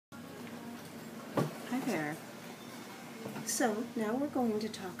there. So now we're going to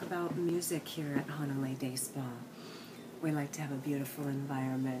talk about music here at Hanalei Day Spa. We like to have a beautiful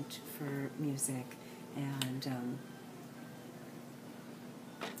environment for music and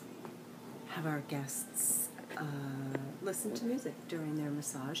have our guests listen to music during their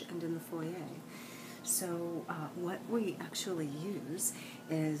massage and in the foyer. So what we actually use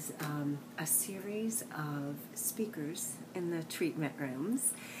is a series of speakers in the treatment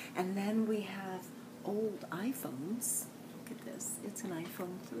rooms, and then we have old iPhones. Look at this, it's an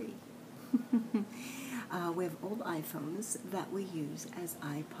iPhone 3. We have old iPhones that we use as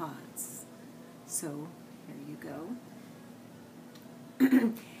iPods. So here you go.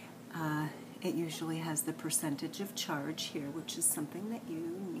 It usually has the percentage of charge here, which is something that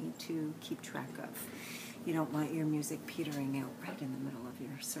you need to keep track of. You don't want your music petering out right in the middle of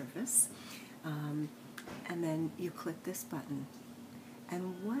your service. And then you click this button.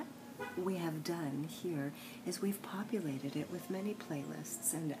 And what we have done here is we've populated it with many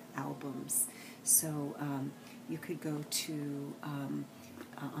playlists and albums. So you could go to, on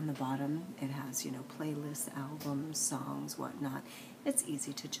the bottom, it has, playlists, albums, songs, whatnot. It's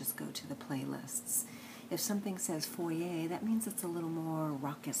easy to just go to the playlists. If something says foyer, that means it's a little more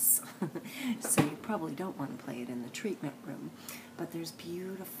raucous. So you probably don't want to play it in the treatment room. But there's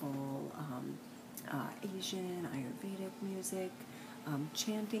beautiful Asian, Ayurvedic music.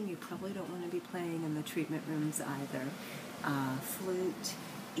 Chanting, you probably don't want to be playing in the treatment rooms either. Flute,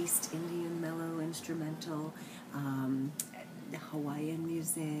 East Indian mellow instrumental, Hawaiian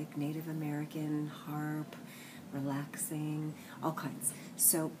music, Native American, harp, relaxing, all kinds.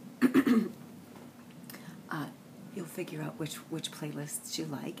 So you'll figure out which playlists you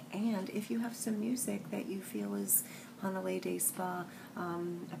like, and if you have some music that you feel is Hanalei Day Spa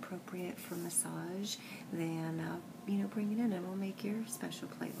appropriate for massage, then bring it in and we'll make your special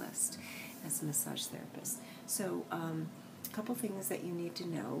playlist as a massage therapist. So a couple things that you need to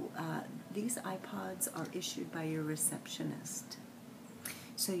know. These iPods are issued by your receptionist.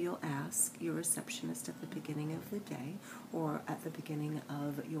 So you'll ask your receptionist at the beginning of the day or at the beginning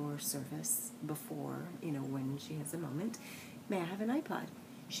of your service before, when she has a moment, may I have an iPod?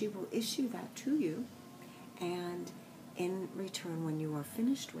 She will issue that to you, and in return, when you are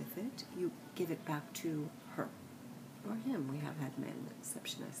finished with it, you give it back to her or him. We have had men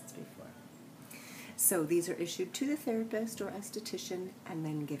receptionists before. So these are issued to the therapist or esthetician and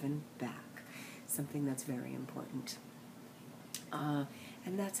then given back, something that's very important.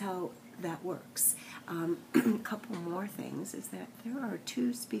 And that's how that works. A couple more things is that there are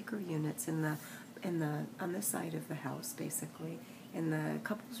 2 speaker units on the side of the house, basically, in the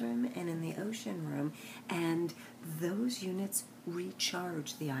couples room and in the ocean room, and those units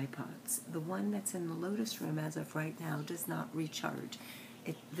recharge the iPods. The one that's in the Lotus room as of right now does not recharge.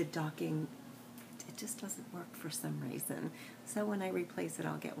 The docking, it just doesn't work for some reason. So when I replace it,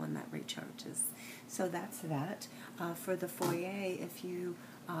 I'll get one that recharges. So that's that. For the foyer, if you,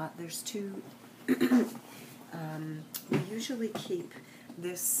 there's 2, we usually keep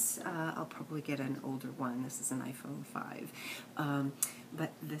this, I'll probably get an older one. This is an iPhone 5.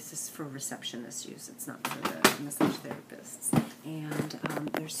 But this is for receptionist use. It's not for the massage therapists. And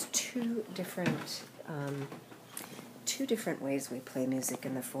there's two different ways we play music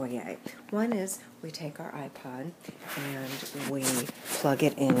in the foyer. One is we take our iPod and we plug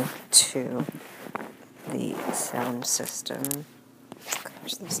it into the sound system.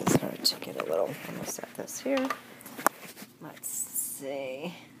 Gosh, this is hard to get a little. I'm going to set this here. Let's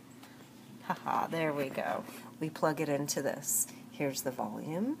see. Haha, there we go. We plug it into this. Here's the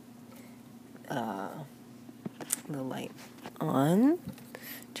volume. The light on.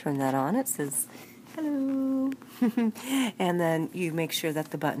 Turn that on. It says hello. And then you make sure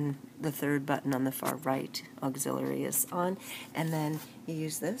that the third button on the far right, auxiliary, is on. And then you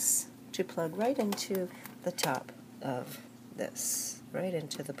use this to plug right into the top of this, right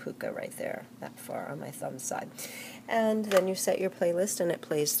into the puka right there, that far on my thumb side. And then you set your playlist and it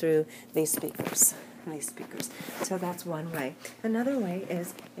plays through these speakers. So that's one way. Another way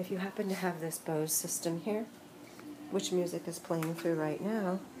is if you happen to have this Bose system here, which music is playing through right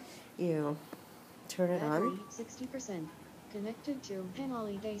now, you turn it on. 60% connected to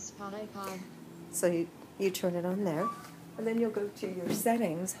Hanalei Day Spa iPod. So you turn it on there, and then you'll go to your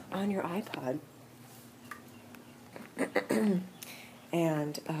settings on your iPod,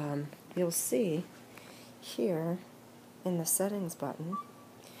 and you'll see here in the settings button,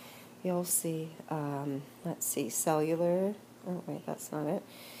 you'll see, let's see, cellular, oh wait, that's not it,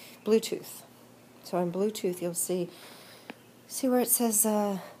 Bluetooth. So on Bluetooth, you'll see where it says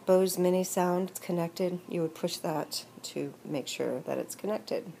Bose Mini Sound, it's connected. You would push that to make sure that it's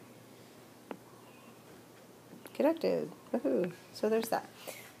connected. connected. Woohoo. So there's that.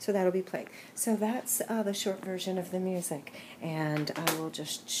 So that'll be playing. So that's the short version of the music. And I will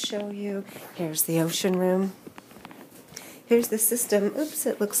just show you. Here's the ocean room. Here's the system. Oops,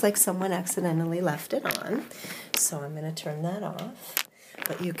 it looks like someone accidentally left it on. So I'm going to turn that off.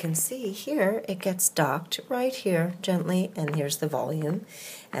 But you can see here it gets docked right here gently. And here's the volume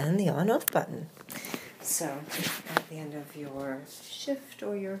and the on-off button. So at the end of your shift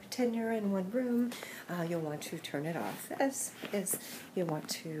or your tenure in one room, you'll want to turn it off as you want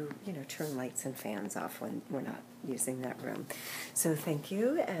to, turn lights and fans off when we're not using that room. So thank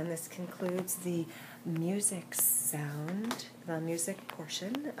you, and this concludes the music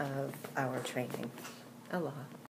portion of our training. Aloha.